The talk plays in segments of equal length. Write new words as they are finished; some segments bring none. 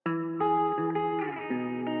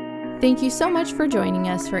Thank you so much for joining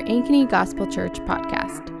us for Ankeny Gospel Church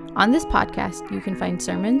podcast. On this podcast, you can find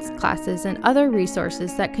sermons, classes, and other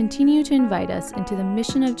resources that continue to invite us into the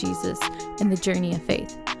mission of Jesus and the journey of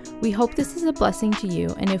faith. We hope this is a blessing to you,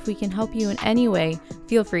 and if we can help you in any way,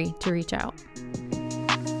 feel free to reach out.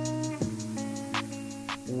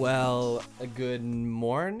 Well, good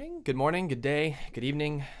morning, good day, good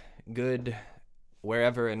evening, good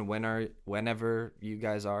wherever and whenever you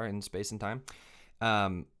guys are in space and time.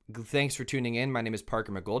 Thanks for tuning in. My name is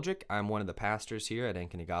Parker McGoldrick. I'm one of the pastors here at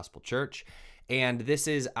Ankeny Gospel Church, and this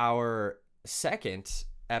is our second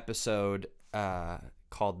episode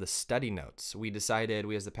called The Study Notes. We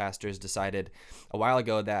as the pastors decided a while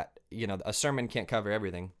ago that, a sermon can't cover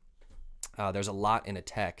everything. There's a lot in a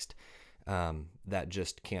text that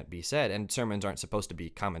just can't be said, and sermons aren't supposed to be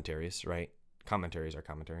commentaries, right? Commentaries are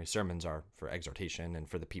commentaries. Sermons are for exhortation and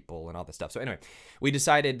for the people and all this stuff. So anyway, we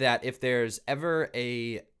decided that if there's ever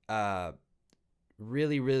a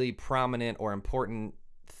really, really prominent or important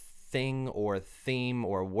thing or theme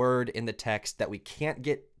or word in the text that we can't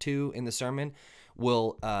get to in the sermon,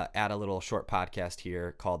 we'll add a little short podcast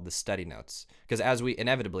here called The Study Notes. Because as we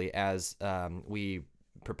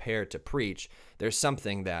prepare to preach, there's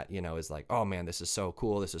something that, is like, oh man, this is so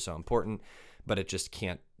cool, this is so important, but it just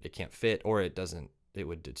can't fit, or it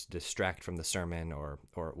would distract from the sermon or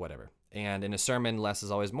whatever. And in a sermon, less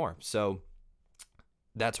is always more. So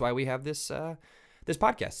that's why we have this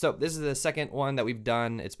podcast. So this is the second one that we've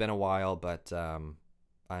done. It's been a while, but I'm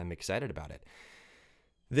excited about it.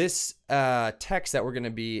 This text that we're going to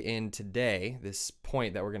be in today, this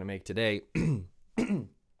point that we're going to make today,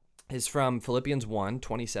 is from Philippians 1,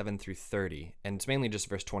 27 through 30, and it's mainly just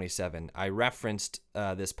verse 27. I referenced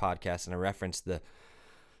this podcast, and I referenced the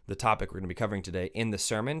topic we're going to be covering today in the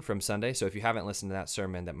sermon from Sunday. So if you haven't listened to that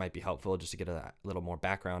sermon, that might be helpful just to get a little more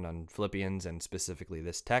background on Philippians and specifically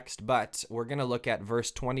this text. But we're going to look at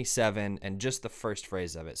verse 27 and just the first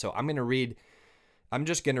phrase of it. So I'm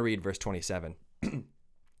just going to read verse 27.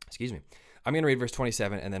 Excuse me. I'm going to read verse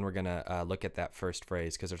 27, and then we're going to look at that first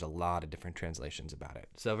phrase because there's a lot of different translations about it.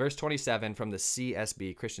 So verse 27 from the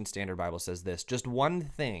CSB, Christian Standard Bible, says this: "Just one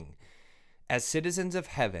thing, as citizens of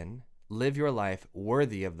heaven, live your life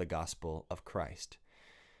worthy of the gospel of Christ.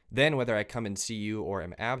 Then whether I come and see you or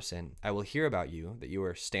am absent, I will hear about you, that you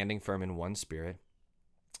are standing firm in one spirit,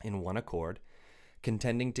 in one accord,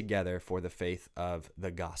 contending together for the faith of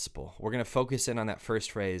the gospel." We're going to focus in on that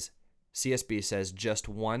first phrase. CSB says, just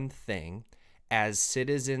one thing, as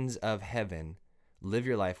citizens of heaven, live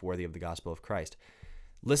your life worthy of the gospel of Christ.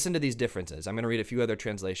 Listen to these differences. I'm going to read a few other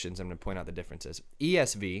translations. I'm going to point out the differences.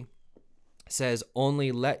 ESV says,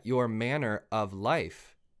 only let your manner of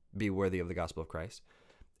life be worthy of the gospel of Christ.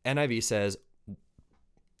 NIV says,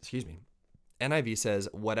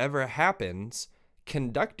 whatever happens,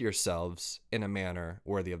 conduct yourselves in a manner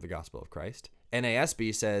worthy of the gospel of Christ.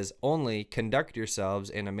 NASB says, only conduct yourselves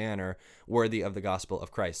in a manner worthy of the gospel of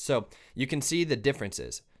Christ. So you can see the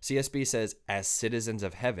differences. CSB says, as citizens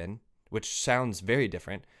of heaven, which sounds very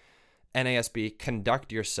different. NASB,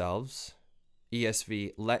 conduct yourselves.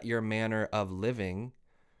 ESV, let your manner of living.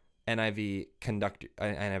 NIV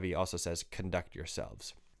also says, conduct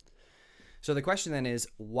yourselves. So the question then is,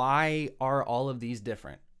 why are all of these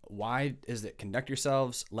different? Why is it conduct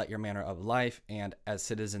yourselves, let your manner of life, and as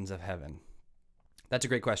citizens of heaven? That's a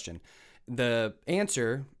great question. The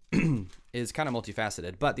answer is kind of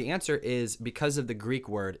multifaceted, but the answer is because of the Greek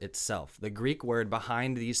word itself. The Greek word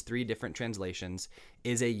behind these three different translations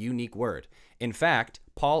is a unique word. In fact,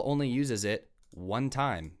 Paul only uses it one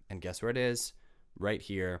time, and guess where it is? Right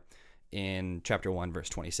here in chapter 1, verse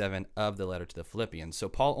 27 of the letter to the Philippians. So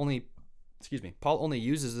Paul only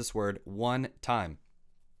uses this word one time.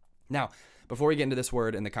 Now, before we get into this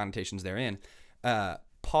word and the connotations therein,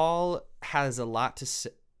 Paul has a lot to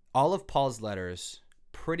say. All of Paul's letters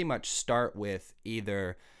pretty much start with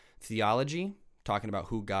either theology, talking about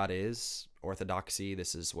who God is, orthodoxy,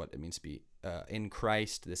 this is what it means to be in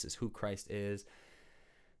Christ, this is who Christ is,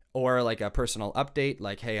 or like a personal update,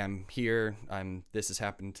 like, hey, I'm here, this has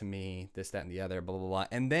happened to me, this, that, and the other, blah, blah, blah.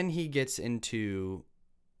 And then he gets into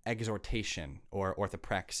exhortation or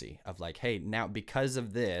orthopraxy of like, hey, now because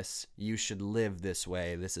of this, you should live this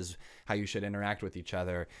way. This is how you should interact with each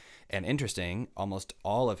other. And interesting, almost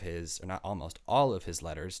all of his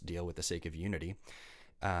letters deal with the sake of unity,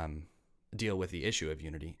 deal with the issue of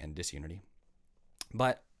unity and disunity.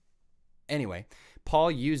 But anyway, Paul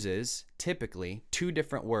uses typically two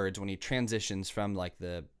different words when he transitions from like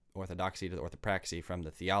the orthodoxy to the orthopraxy, from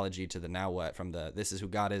the theology to the now what, from the this is who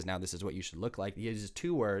God is, now this is what you should look like. He uses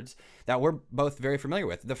two words that we're both very familiar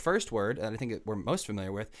with. The first word, and I think we're most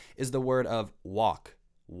familiar with, is the word of walk.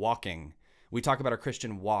 walking. We talk about our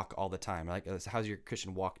Christian walk all the time. Like, how's your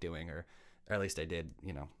Christian walk doing? Or at least I did,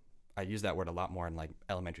 I use that word a lot more in like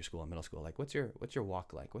elementary school and middle school. Like, what's your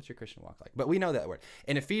walk like? What's your Christian walk like? But we know that word.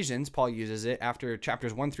 In Ephesians, Paul uses it after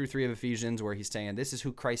chapters 1-3 of Ephesians, where he's saying, this is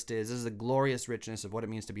who Christ is. This is the glorious richness of what it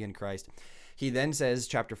means to be in Christ. He then says,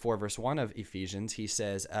 chapter 4, verse 1 of Ephesians, he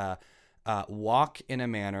says, walk in a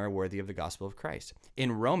manner worthy of the gospel of Christ.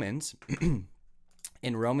 In Romans,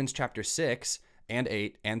 chapter 6 and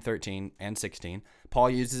 8 and 13 and 16, Paul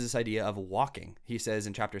uses this idea of walking. He says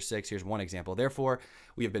in chapter 6, here's one example. Therefore,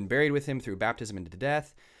 we have been buried with him through baptism into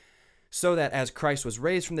death, so that as Christ was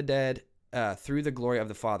raised from the dead through the glory of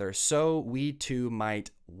the Father, so we too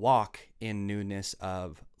might walk in newness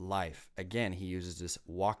of life. Again, he uses this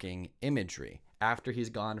walking imagery. After he's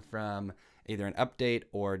gone from either an update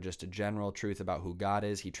or just a general truth about who God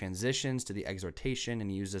is, he transitions to the exhortation and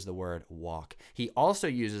he uses the word walk. He also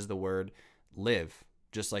uses the word live,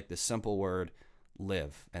 just like the simple word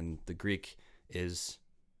live, and the Greek is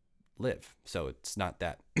live, so it's not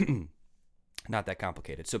that not that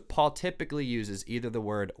complicated. So Paul typically uses either the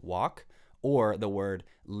word walk or the word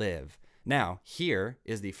live. Now, here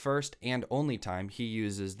is the first and only time he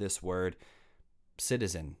uses this word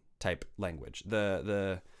citizen type language.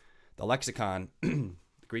 The lexicon, the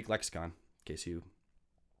Greek lexicon, in case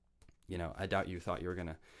I doubt you thought you were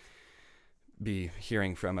gonna be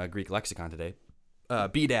hearing from a Greek lexicon today.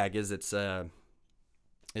 BDAG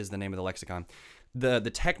is the name of the lexicon.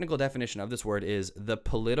 The technical definition of this word is the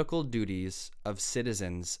political duties of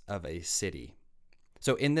citizens of a city.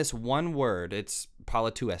 So in this one word, it's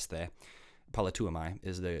politeueste, politeuomai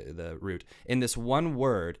is the root. In this one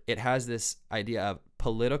word, it has this idea of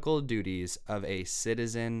political duties of a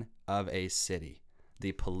citizen of a city.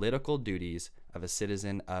 The political duties of a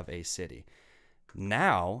citizen of a city.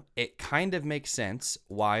 Now, it kind of makes sense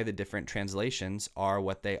why the different translations are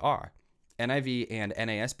what they are. NIV and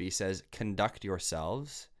NASB says, conduct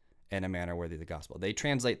yourselves in a manner worthy of the gospel. They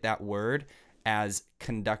translate that word as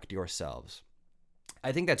conduct yourselves.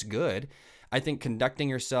 I think that's good. I think conducting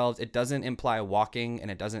yourselves, it doesn't imply walking and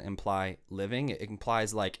it doesn't imply living. It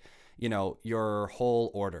implies your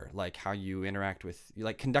whole order, like how you interact with,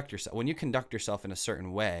 conduct yourself. When you conduct yourself in a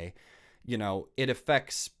certain way, it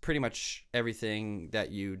affects pretty much everything that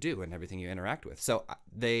you do and everything you interact with. So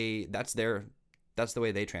that's the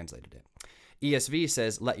way they translated it. ESV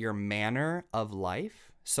says, let your manner of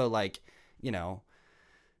life. So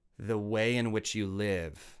the way in which you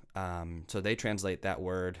live. So they translate that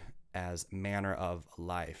word as manner of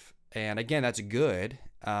life. And again, that's good.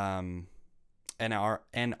 And our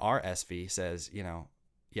NRSV says,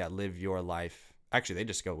 live your life. Actually, they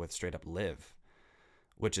just go with straight up live,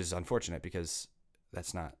 which is unfortunate because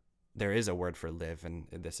there is a word for live and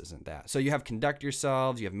this isn't that. So you have conduct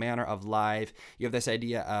yourselves, you have manner of life, you have this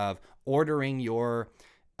idea of ordering your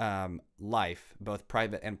life, both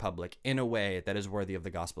private and public, in a way that is worthy of the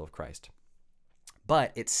gospel of Christ.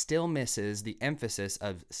 But it still misses the emphasis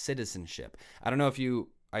of citizenship. I don't know if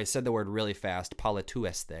I said the word really fast,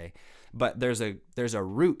 politeueste, but there's a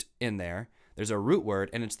root in there. There's a root word,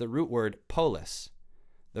 and it's the root word polis.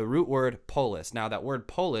 The root word polis. Now, that word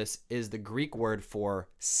polis is the Greek word for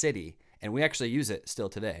city, and we actually use it still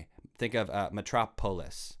today. Think of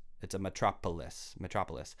metropolis. It's a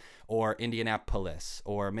metropolis, or Indianapolis,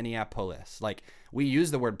 or Minneapolis. We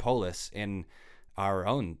use the word polis in our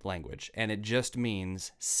own language, and it just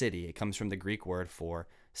means city. It comes from the Greek word for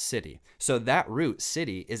city. So that root,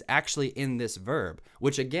 city, is actually in this verb,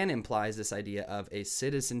 which again implies this idea of a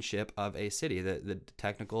citizenship of a city. The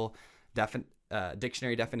technical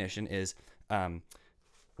dictionary definition is, what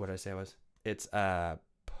did I say it was? It's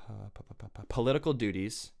political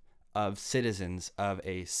duties of citizens of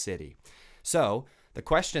a city. So the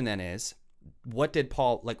question then is,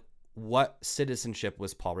 what citizenship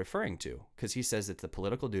was Paul referring to? Because he says it's the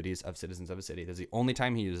political duties of citizens of a city. That's the only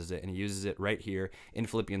time he uses it, and he uses it right here in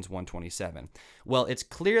Philippians 1:27. Well, it's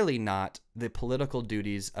clearly not the political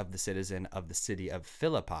duties of the citizen of the city of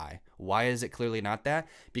Philippi. Why is it clearly not that?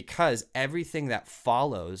 Because everything that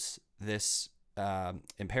follows this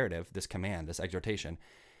imperative, this command, this exhortation,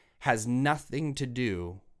 has nothing to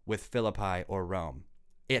do with Philippi or Rome.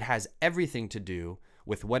 It has everything to do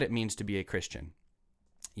with what it means to be a Christian.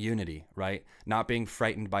 Unity, right? Not being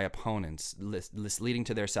frightened by opponents, leading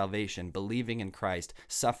to their salvation, believing in Christ,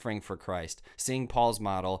 suffering for Christ, seeing Paul's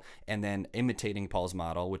model, and then imitating Paul's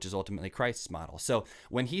model, which is ultimately Christ's model. So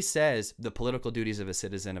when he says the political duties of a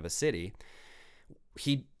citizen of a city,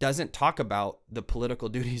 he doesn't talk about the political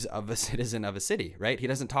duties of a citizen of a city, right? He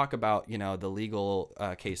doesn't talk about, the legal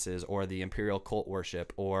cases or the imperial cult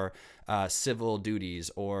worship or civil duties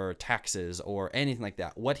or taxes or anything like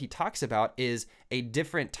that. What he talks about is a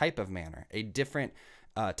different type of manner, a different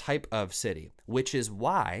type of city, which is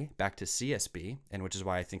why, back to CSB, and which is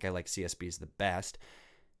why I think I like CSB's the best,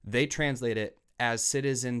 they translate it as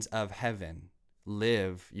citizens of heaven.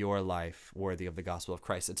 Live your life worthy of the gospel of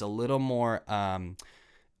Christ. It's a little more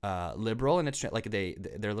liberal, and it's like they're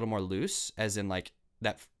a little more loose, as in like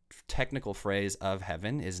that technical phrase of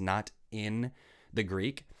heaven is not in the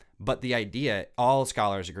Greek, but the idea, all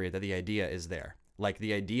scholars agree that the idea is there. Like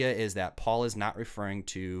the idea is that Paul is not referring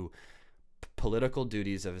to political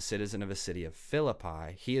duties of a citizen of a city of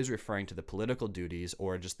Philippi. He is referring to the political duties,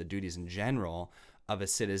 or just the duties in general, of a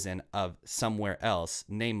citizen of somewhere else,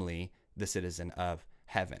 namely the citizen of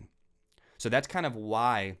heaven. So that's kind of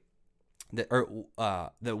why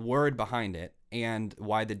the word behind it, and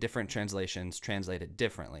why the different translations translate it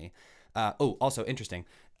differently. Also interesting,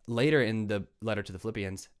 later in the letter to the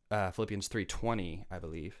Philippians 3:20, I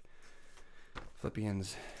believe.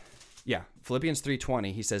 Philippians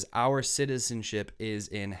 3:20, he says, our citizenship is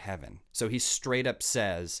in heaven. So he straight up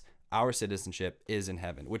says, our citizenship is in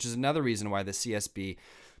heaven, which is another reason why the CSB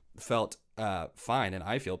felt fine, and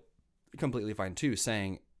I feel completely fine too,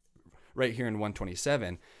 saying right here in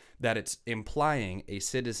 127 that it's implying a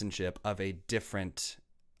citizenship of a different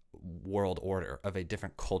world order, of a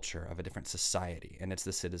different culture, of a different society, and it's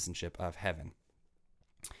the citizenship of heaven.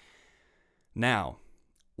 Now,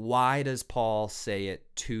 why does Paul say it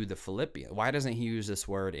to the Philippians? Why doesn't he use this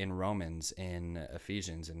word in Romans, in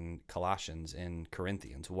Ephesians, in Colossians, in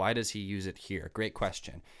Corinthians? Why does he use it here? Great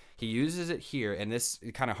question. He uses it here, and this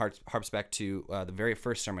kind of harps back to the very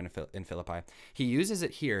first sermon in Philippi. He uses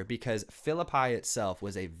it here because Philippi itself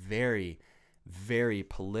was a very, very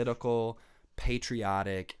political,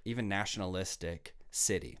 patriotic, even nationalistic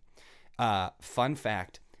city. Fun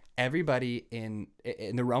fact, everybody in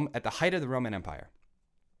the at the height of the Roman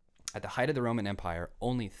Empire,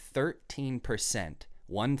 only 13%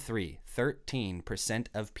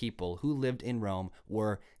 of people who lived in Rome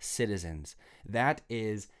were citizens. That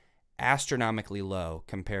is astronomically low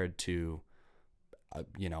compared to,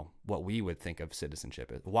 what we would think of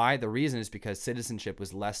citizenship. Why? The reason is because citizenship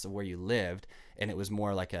was less of where you lived, and it was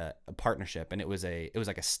more like a partnership, and it was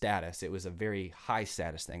like a status. It was a very high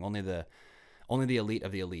status thing. Only the elite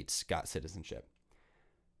of the elites got citizenship.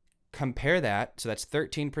 Compare that, so that's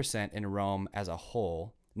 13% in Rome as a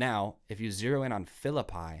whole. Now, if you zero in on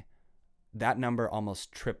Philippi, that number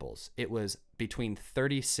almost triples. It was between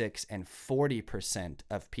 36 and 40%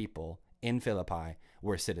 of people in Philippi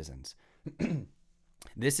were citizens.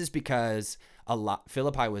 This is because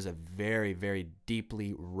Philippi was a very, very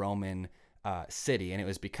deeply Roman city, and it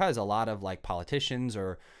was because a lot of like politicians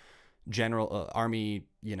or army,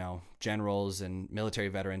 generals and military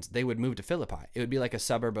veterans, they would move to Philippi. It would be like a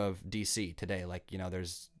suburb of DC today. Like,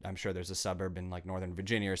 I'm sure there's a suburb in like Northern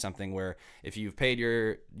Virginia or something where if you've paid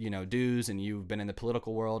your, dues and you've been in the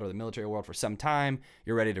political world or the military world for some time,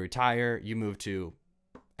 you're ready to retire, you move to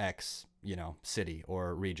X, city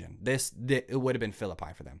or region. It would have been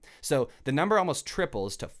Philippi for them. So the number almost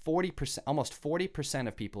triples to 40%, almost 40%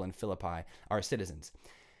 of people in Philippi are citizens.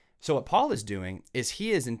 So what Paul is doing is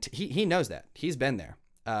he knows that. He's been there.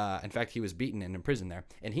 In fact, he was beaten and imprisoned there,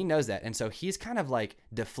 and he knows that. And so he's kind of like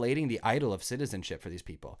deflating the idol of citizenship for these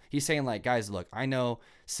people. He's saying like, guys, look, I know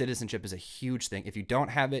citizenship is a huge thing. If you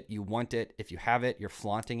don't have it, you want it. If you have it, you're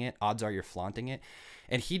flaunting it. Odds are you're flaunting it.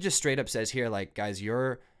 And he just straight up says here, like, guys,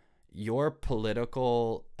 your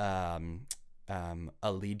political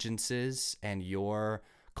allegiances and your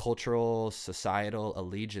cultural, societal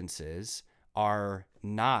allegiances are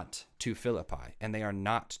not to Philippi, and they are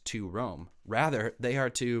not to Rome. Rather, they are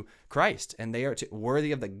to Christ, and they are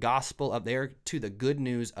worthy of the gospel they are to the good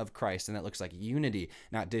news of Christ. And that looks like unity,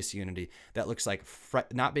 not disunity. That looks like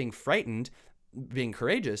not being frightened, being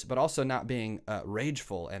courageous, but also not being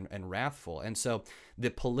rageful and wrathful. And so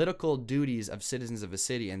the political duties of citizens of a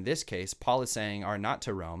city, in this case, Paul is saying, are not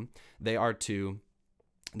to Rome. They are to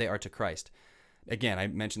Christ. Again, I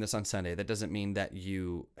mentioned this on Sunday. That doesn't mean that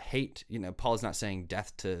you hate, Paul is not saying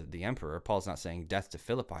death to the emperor. Paul's not saying death to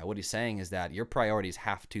Philippi. What he's saying is that your priorities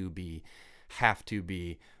have to be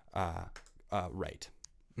right.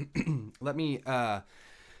 Let me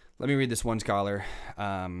read this one scholar,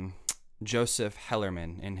 Joseph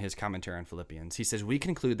Hellerman, in his commentary on Philippians. He says, we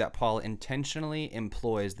conclude that Paul intentionally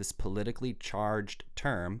employs this politically charged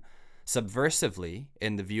term subversively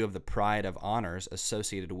in the view of the pride of honors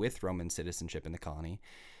associated with Roman citizenship in the colony,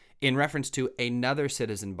 in reference to another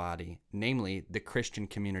citizen body, namely the Christian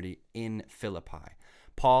community in Philippi.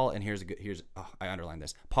 Paul, and I underlined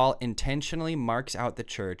this. Paul intentionally marks out the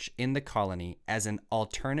church in the colony as an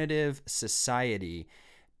alternative society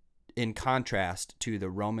in contrast to the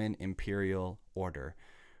Roman imperial order.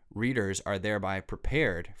 Readers are thereby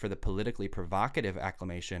prepared for the politically provocative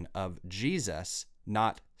acclamation of Jesus,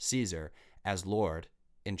 not Caesar, as Lord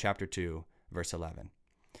in chapter 2, verse 11.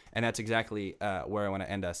 And that's exactly where I want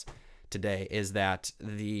to end us today, is that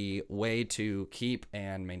the way to keep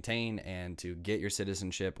and maintain and to get your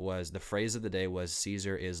citizenship the phrase of the day was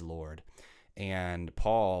Caesar is Lord. And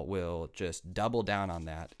Paul will just double down on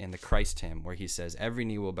that in the Christ hymn, where he says, every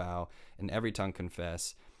knee will bow and every tongue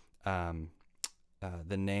confess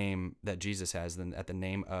the name that Jesus has. Then at the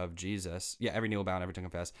name of Jesus, every knee will bow and every tongue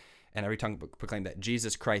confess, and every tongue proclaim that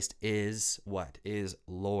Jesus Christ is what? Is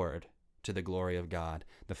Lord, to the glory of God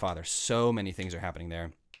the Father. So many things are happening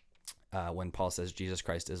there when Paul says Jesus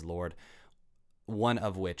Christ is Lord, one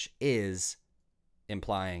of which is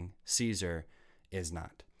implying Caesar is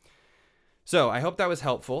not. So I hope that was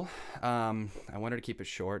helpful. I wanted to keep it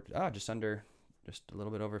short, just a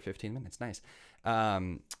little bit over 15 minutes. Nice.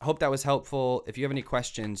 Hope that was helpful. If you have any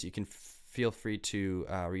questions, you can feel free to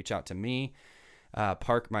reach out to me.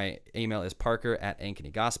 My email is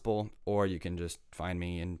parker@ankeny-gospel, or you can just find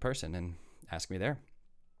me in person and ask me there.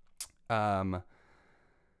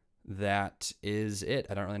 That is it.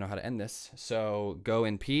 I don't really know how to end this. So go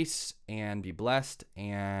in peace and be blessed,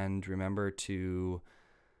 and remember to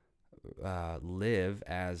live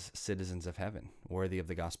as citizens of heaven, worthy of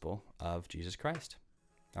the gospel of Jesus Christ.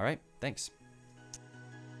 All right. Thanks.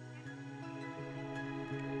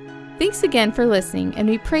 Thanks again for listening, and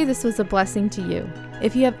we pray this was a blessing to you.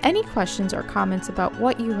 If you have any questions or comments about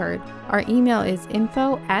what you heard, our email is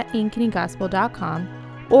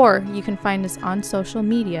info@ankenygospel.com, or you can find us on social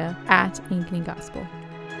media @AnkenyGospel.